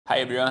Hi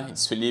everyone,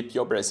 it's Felipe,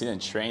 your Brazilian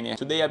trainer.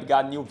 Today I've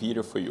got a new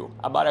video for you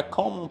about a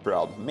common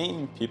problem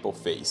many people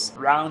face: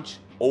 round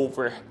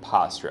over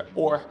posture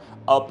or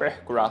upper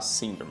cross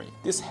syndrome.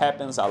 This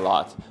happens a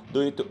lot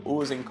due to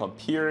using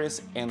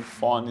computers and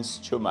phones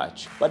too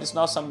much, but it's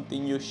not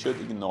something you should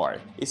ignore.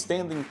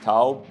 Standing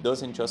tall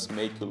doesn't just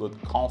make you look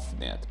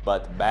confident,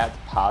 but bad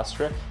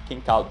posture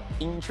can cause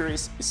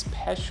injuries,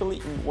 especially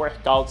in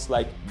workouts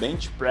like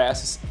bench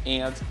presses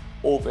and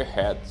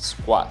overhead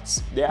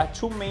squats. There are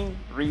two main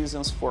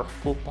reasons for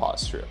poor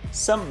posture.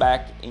 Some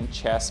back and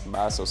chest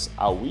muscles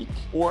are weak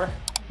or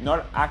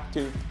not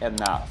active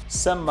enough.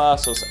 Some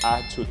muscles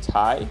are too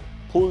tight,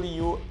 pulling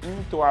you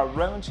into a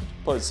rounded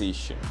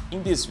position.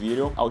 In this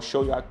video, I'll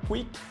show you a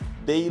quick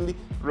daily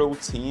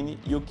routine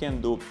you can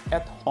do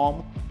at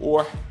home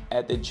or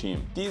at the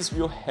gym. This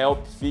will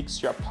help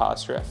fix your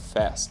posture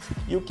fast.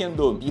 You can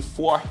do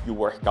before you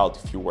work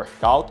out if you work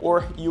out,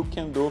 or you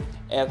can do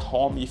at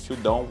home if you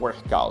don't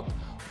work out.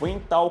 When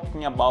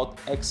talking about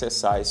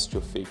exercise to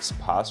fix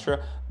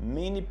posture,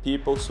 many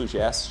people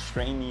suggest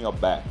training your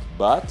back,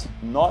 but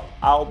not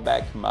all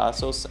back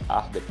muscles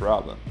are the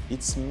problem.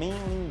 It's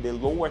mainly the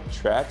lower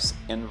traps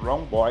and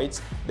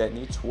rhomboids that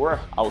need work.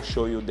 I'll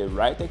show you the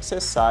right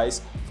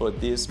exercise for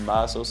these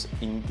muscles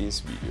in this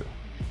video.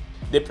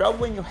 The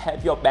problem when you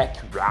have your back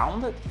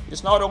rounded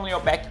is not only your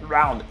back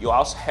round, you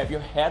also have your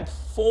head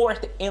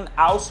forward and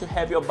also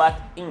have your butt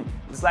in.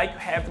 It's like you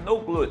have no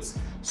glutes.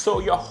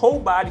 So your whole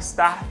body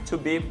starts to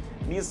be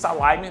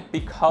misaligned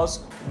because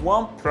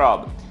one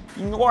problem.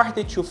 In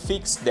order to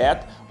fix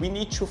that, we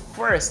need to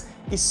first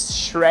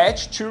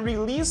stretch to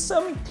release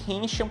some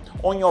tension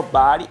on your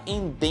body,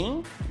 and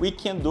then we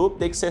can do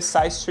the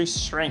exercise to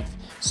strength.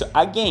 So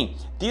again,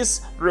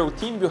 this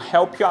routine will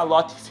help you a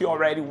lot if you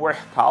already work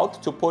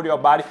out, to put your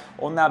body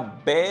on a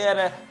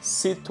better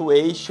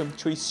situation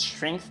to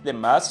strengthen the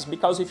muscles,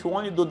 because if you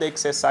only do the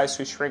exercise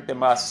to strengthen the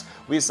muscles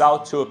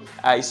without to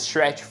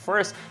stretch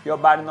first, your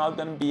body not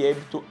going to be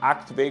able to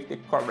activate the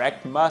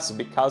correct muscle,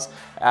 because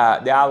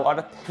there are a lot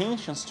of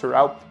tensions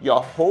throughout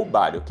your whole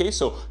body. Okay,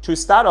 so to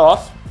start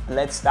off,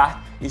 let's start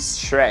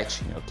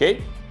stretching.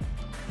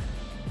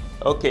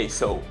 Okay,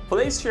 so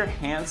place your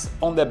hands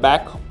on the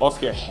back of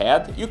your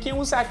head. You can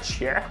use a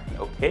chair,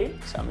 okay?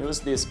 So I'm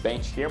using this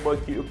bench here,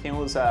 but you can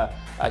use a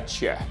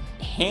chair.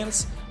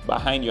 Hands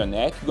behind your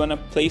neck. You're gonna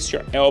place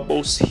your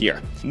elbows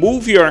here.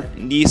 Move your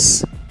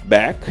knees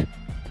back.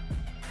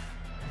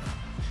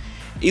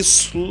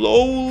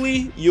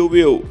 Slowly, you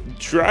will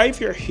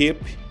drive your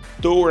hip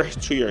toward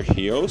to your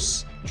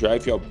heels.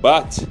 Drive your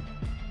butt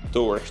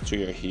toward to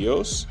your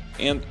heels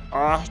and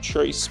arch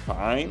your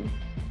spine,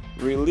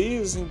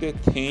 releasing the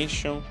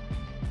tension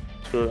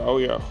throughout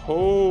your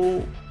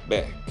whole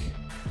back,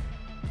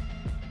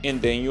 and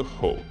then you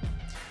hold.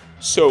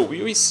 So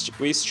we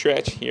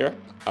stretch here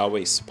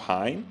our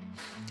spine,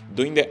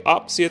 doing the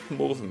opposite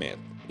movement.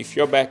 If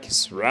your back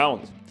is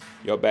round,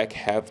 your back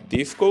have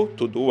difficult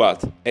to do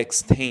what?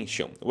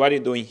 Extension. What are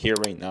you doing here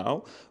right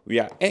now? We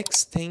are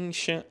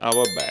extension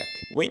our back.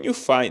 When you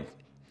find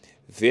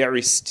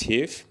very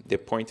stiff, the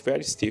point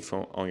very stiff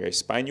on your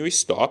spine, you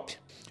stop,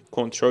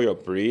 control your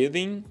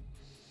breathing.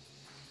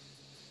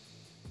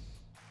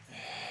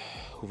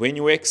 When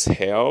you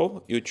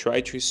exhale, you try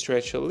to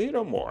stretch a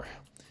little more.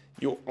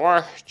 You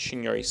arch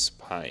in your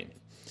spine.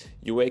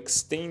 You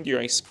extend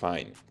your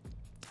spine.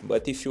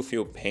 But if you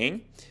feel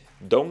pain,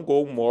 don't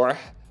go more.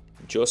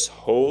 Just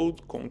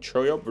hold,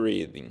 control your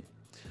breathing.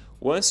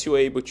 Once you're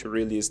able to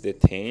release the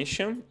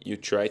tension, you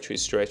try to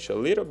stretch a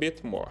little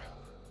bit more.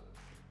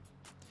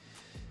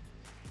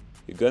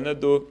 You're gonna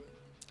do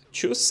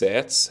 2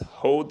 sets,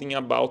 holding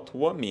about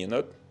 1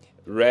 minute,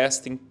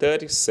 resting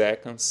 30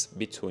 seconds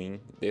between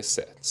the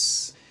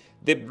sets.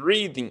 The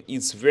breathing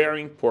is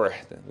very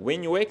important.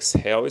 When you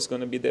exhale, it's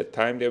going to be the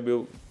time that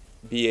you'll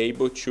be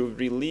able to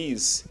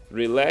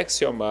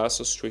relax your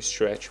muscles to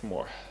stretch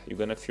more. You're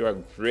going to feel a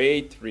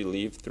great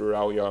relief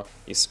throughout your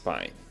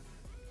spine.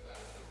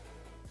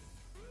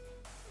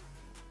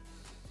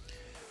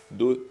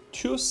 Do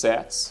 2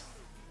 sets,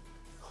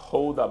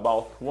 hold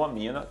about 1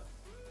 minute,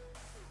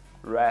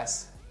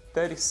 rest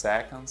 30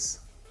 seconds,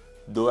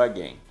 do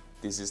again.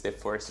 This is the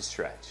first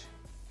stretch.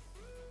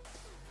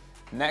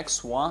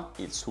 Next one,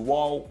 it's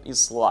wall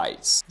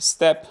slides.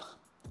 Step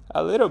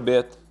a little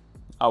bit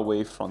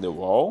away from the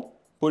wall.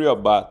 Put your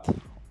butt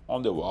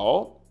on the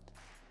wall.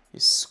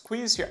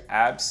 Squeeze your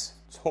abs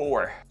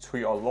toward to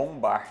your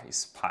lumbar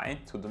spine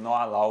to do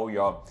not allow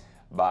your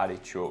body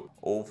to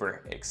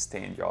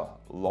overextend your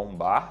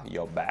lumbar,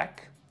 your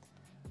back.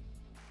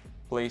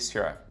 Place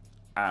your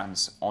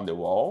arms on the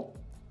wall.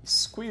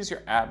 Squeeze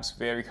your abs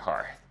very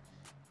hard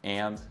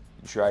and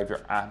drive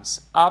your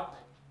arms up,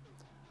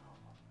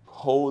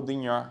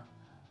 holding your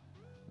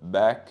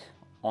back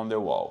on the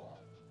wall.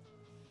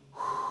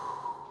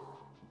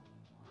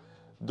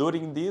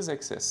 During this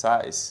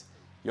exercise,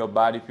 your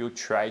body will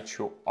try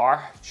to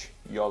arch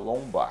your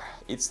lumbar.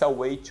 It's a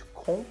way to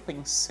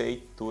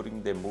compensate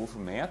during the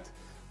movement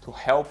to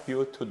help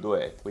you to do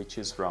it, which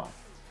is wrong.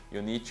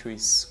 You need to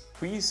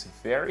squeeze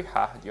very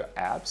hard your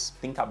abs.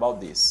 Think about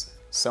this.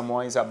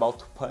 Someone is about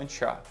to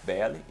punch your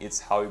belly, it's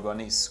how you're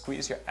gonna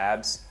squeeze your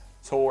abs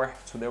toward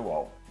to the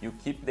wall. You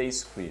keep the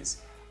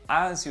squeeze.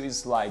 As you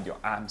slide your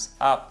arms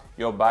up,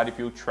 your body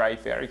will try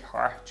very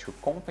hard to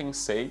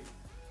compensate,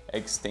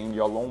 extend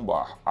your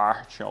lumbar,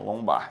 arch your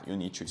lumbar. You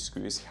need to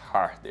squeeze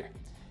harder.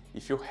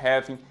 If you're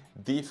having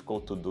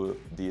difficult to do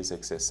this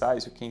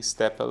exercise, you can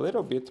step a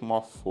little bit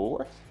more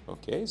forward,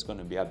 okay? It's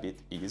gonna be a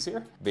bit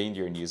easier. Bend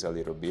your knees a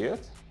little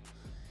bit,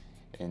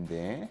 and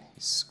then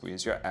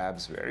squeeze your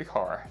abs very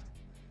hard.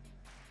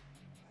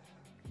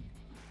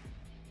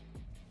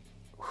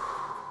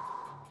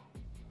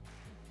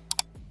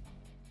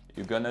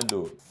 You're gonna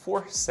do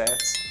 4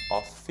 sets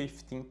of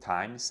 15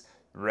 times,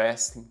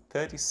 resting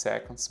 30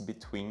 seconds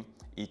between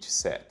each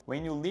set.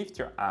 When you lift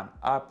your arm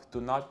up, do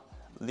not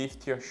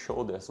lift your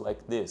shoulders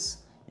like this.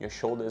 Your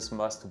shoulders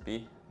must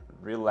be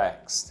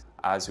relaxed.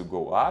 As you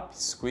go up,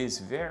 squeeze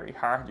very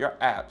hard your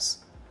abs.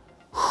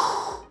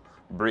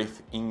 Breathe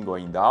in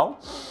going down.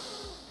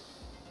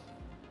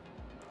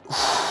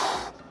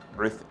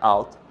 Breathe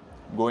out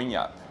going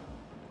up.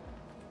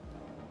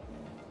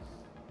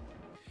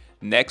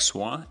 Next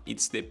one,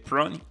 it's the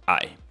Prawn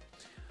Eye.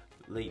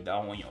 Lay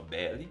down on your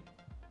belly.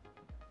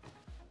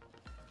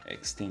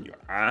 Extend your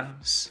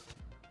arms.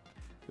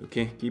 You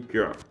can keep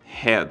your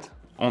head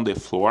on the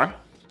floor,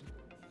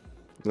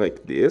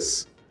 like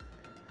this.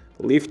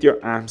 Lift your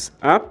arms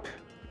up.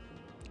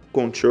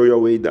 Control your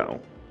way down.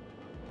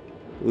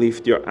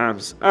 Lift your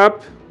arms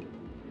up.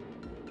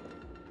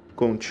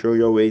 Control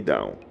your way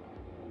down.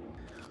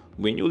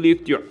 When you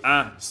lift your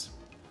arms,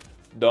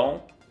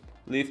 don't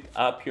lift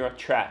up your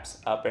traps,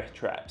 upper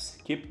traps.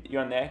 Keep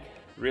your neck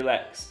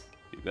relaxed.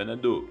 You're gonna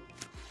do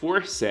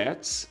 4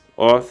 sets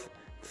of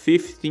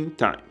 15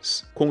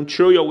 times.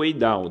 Control your way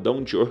down.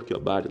 Don't jerk your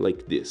body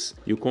like this.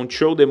 You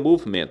control the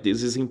movement.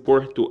 This is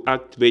important to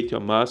activate your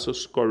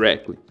muscles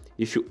correctly.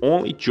 If you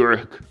only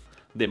jerk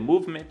the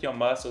movement, your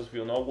muscles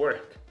will not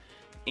work.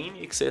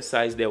 Any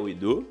exercise that we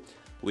do,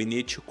 we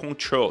need to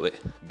control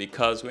it,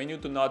 because when you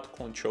do not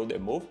control the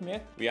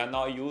movement, we are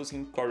not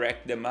using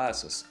correct the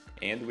muscles,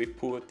 and we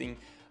putting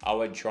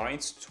our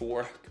joints to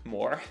work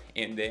more,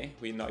 and then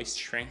we not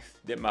strengthen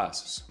the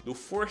muscles. Do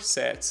 4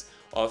 sets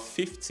of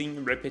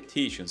 15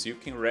 repetitions. You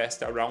can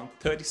rest around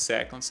 30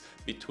 seconds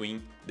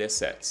between the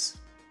sets.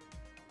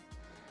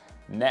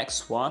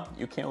 Next one,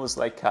 you can use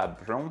like a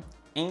broom,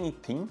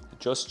 anything,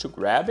 just to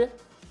grab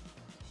it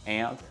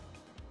and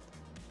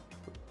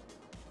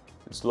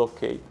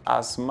dislocate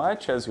as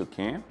much as you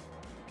can.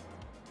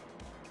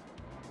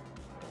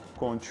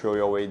 Control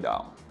your way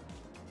down.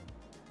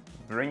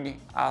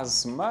 Bring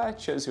as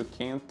much as you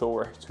can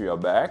toward to your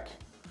back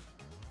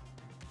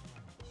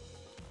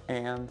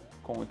and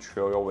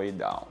control your way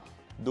down.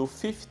 Do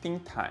 15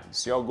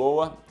 times. Your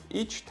goal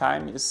each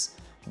time is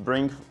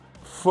bring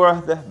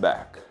further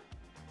back.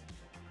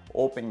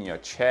 Open your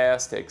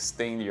chest,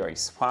 extend your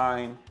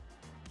spine.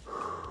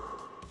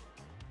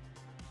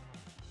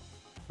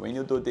 When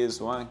you do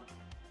this one,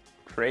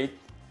 create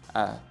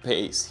a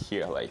pace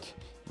here, like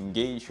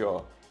engage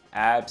your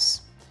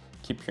abs,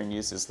 keep your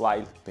knees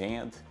slightly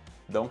bent.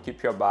 Don't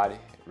keep your body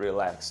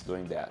relaxed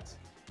doing that.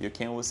 You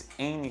can use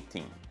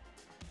anything.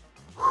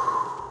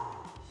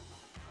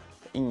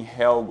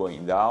 Inhale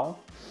going down.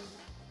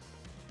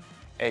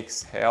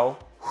 Exhale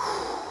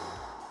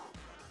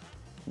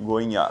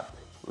going up.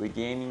 We're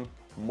gaining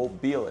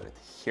mobility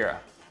here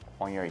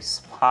on your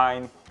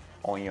spine,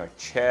 on your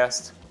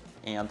chest,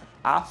 and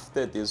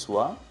after this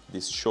one,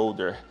 this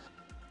shoulder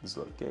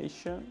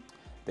dislocation,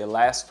 the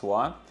last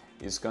one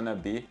is gonna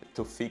be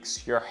to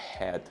fix your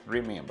head.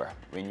 Remember,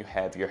 when you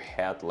have your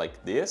head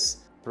like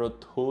this,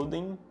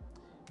 protruding,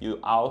 you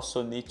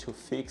also need to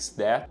fix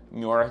that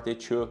in order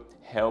to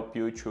help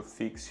you to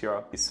fix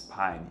your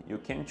spine. You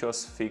can't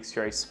just fix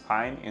your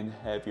spine and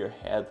have your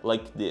head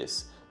like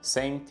this.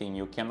 Same thing,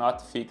 you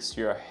cannot fix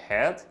your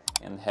head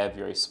and have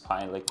your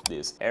spine like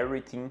this.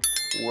 Everything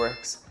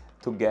works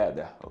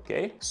together,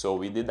 okay? So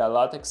we did a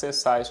lot of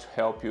exercise to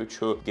help you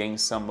to gain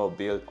some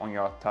mobility on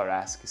your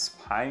thoracic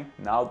spine.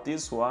 Now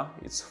this one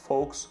is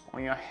focused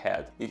on your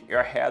head. If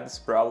your head is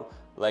probably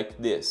like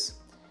this,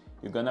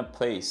 you're gonna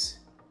place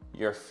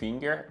your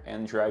finger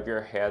and drive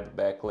your head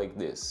back like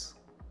this.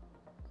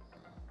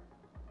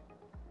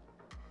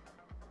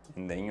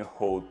 And then you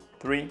hold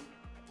 3,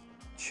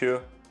 2,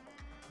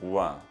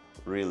 1.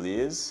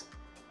 Release.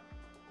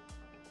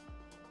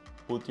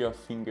 Put your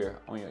finger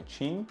on your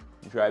chin,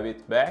 drive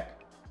it back.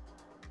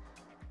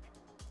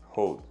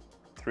 Hold.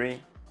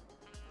 3,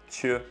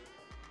 2,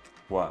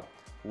 1.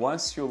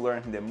 Once you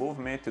learn the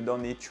movement, you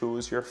don't need to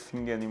use your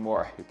finger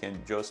anymore. You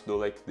can just do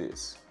like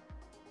this.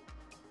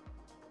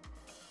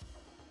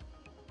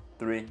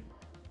 3,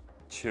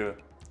 2,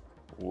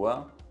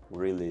 1.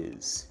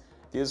 Release.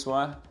 This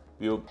one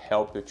will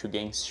help you to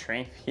gain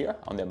strength here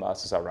on the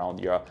muscles around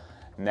your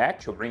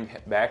neck to bring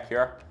back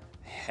your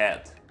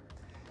head.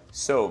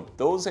 So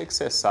those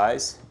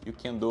exercises you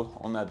can do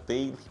on a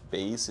daily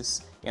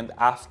basis, and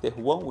after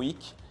 1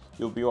 week,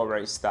 you'll be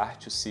already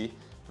start to see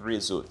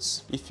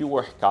results. If you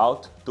work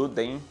out, do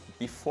them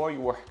before you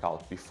work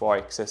out, before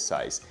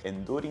exercise,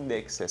 and during the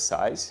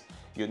exercise,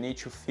 you need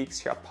to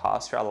fix your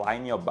posture,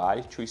 align your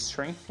body to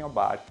strengthen your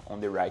body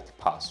on the right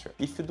posture.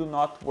 If you do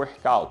not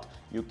work out,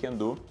 you can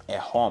do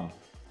at home.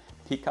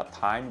 Pick a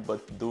time,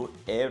 but do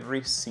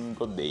every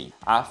single day.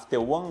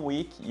 After 1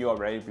 week, you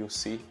already will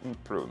see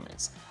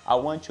improvements. I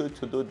want you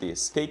to do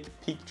this. Take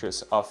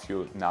pictures of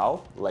you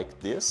now, like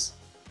this,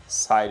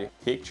 side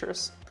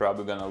pictures,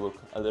 probably gonna look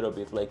a little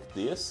bit like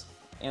this,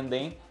 and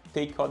then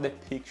take other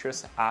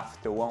pictures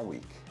after 1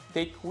 week.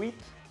 Take week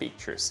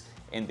pictures,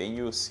 and then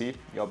you'll see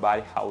your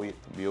body how it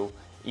will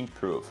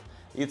improve.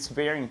 It's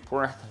very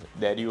important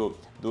that you,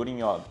 during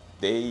your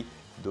day,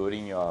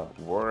 during your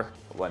work,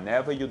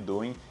 whenever you're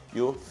doing,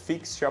 you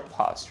fix your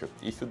posture.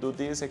 If you do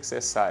this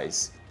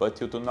exercise,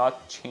 but you do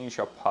not change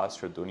your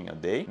posture during a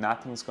day,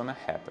 nothing's gonna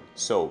happen.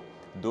 So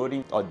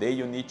during a day,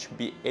 you need to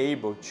be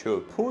able to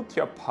put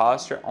your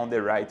posture on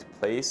the right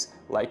place,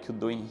 like you're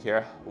doing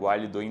here while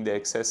you're doing the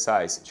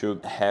exercise, to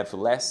have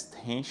less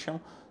tension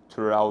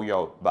throughout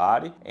your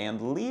body, and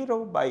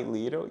little by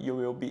little you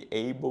will be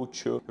able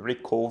to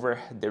recover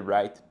the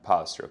right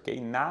posture. Okay,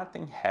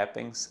 nothing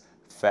happens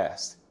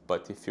fast,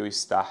 but if you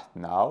start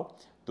now,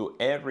 do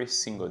every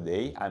single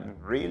day, I'm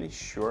really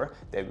sure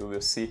that we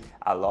will see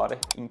a lot of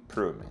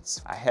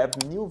improvements. I have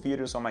new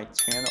videos on my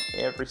channel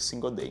every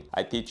single day.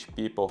 I teach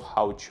people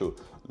how to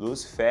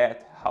lose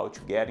fat, how to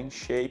get in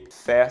shape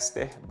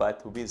faster,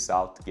 but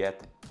without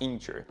getting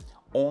injured.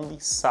 Only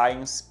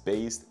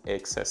science-based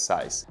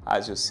exercise.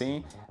 As you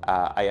see,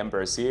 I am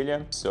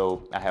Brazilian,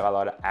 so I have a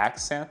lot of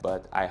accent,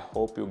 but I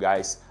hope you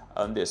guys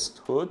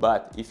understood.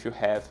 But if you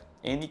have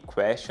any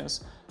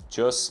questions,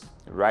 just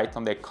write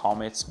on the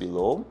comments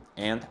below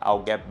and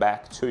I'll get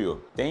back to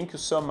you. Thank you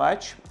so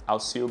much. I'll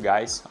see you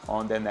guys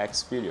on the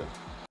next video.